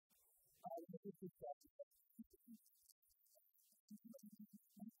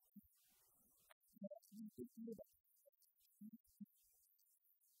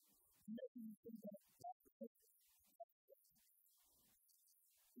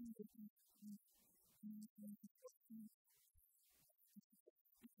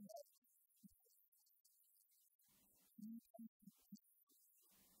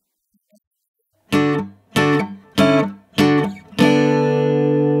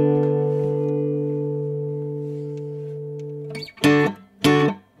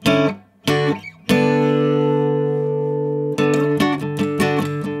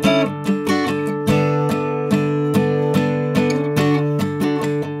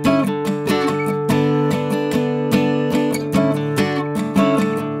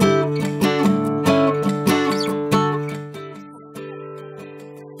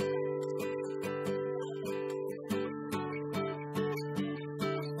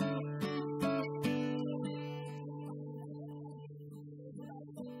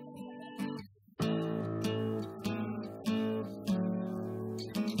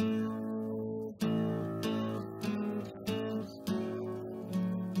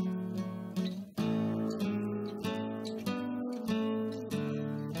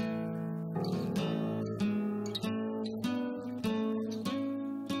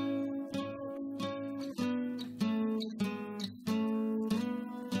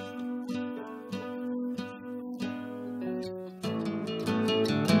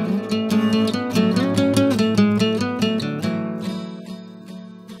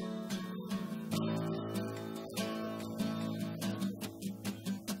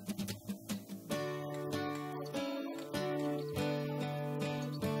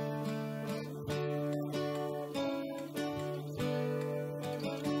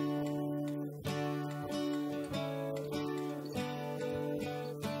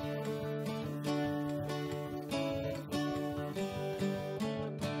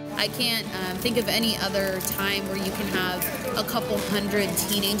I can't think of any other time where you can have a couple hundred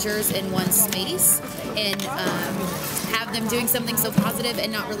teenagers in one space and have them doing something so positive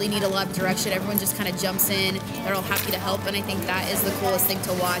and not really need a lot of direction. Everyone just kind of jumps in. They're all happy to help, and I think that is the coolest thing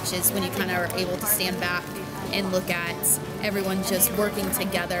to watch, is when you kind of are able to stand back and look at everyone just working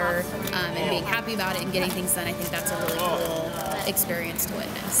together and being happy about it and getting things done. I think that's a really cool experience to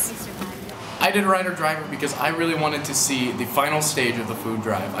witness. I did Rider Driver because I really wanted to see the final stage of the food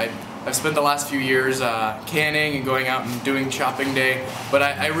drive. I've spent the last few years canning and going out and doing shopping day, but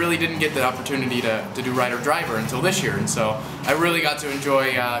I really didn't get the opportunity to do Rider Driver until this year, and so I really got to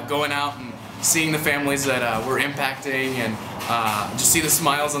enjoy going out and seeing the families that we're impacting, and just see the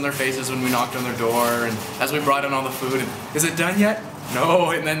smiles on their faces when we knocked on their door and as we brought in all the food. And, is it done yet? No,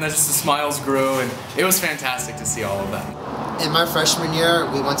 and then just the smiles grew, and it was fantastic to see all of that. In my freshman year,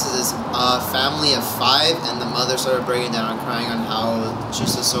 we went to this family of 5, and the mother started breaking down and crying on how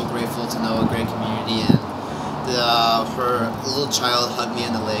she's just so grateful to know a great community, and her little child hugged me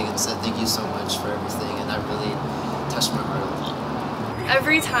in the leg and said thank you so much for everything, and that really touched my heart a lot.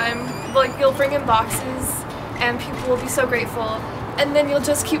 Every time, like, you'll bring in boxes and people will be so grateful, and then you'll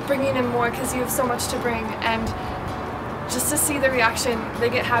just keep bringing in more because you have so much to bring, and just to see the reaction, they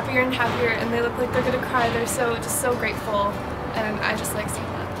get happier and happier, and they look like they're gonna cry. They're just so grateful, and I just like seeing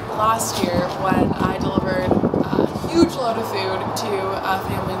that. Last year, when I delivered a huge load of food to a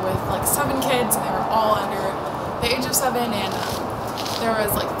family with like 7 kids, and they were all under the age of 7, and there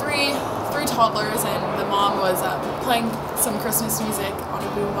was like three toddlers, and the mom was playing some Christmas music on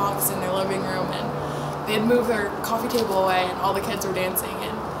a boombox in their living room, and they had moved their coffee table away, and all the kids were dancing.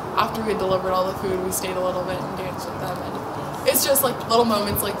 And after we had delivered all the food, we stayed a little bit and danced with them. And it's just like little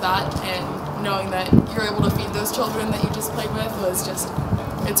moments like that, and knowing that you're able to feed those children that you just played with was just,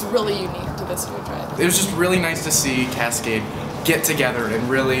 it's really unique to this food drive. It was just really nice to see Cascade get together and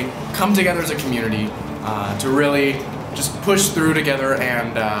really come together as a community to really just push through together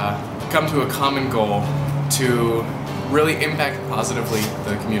and come to a common goal to really impact positively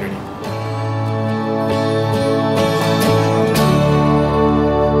the community.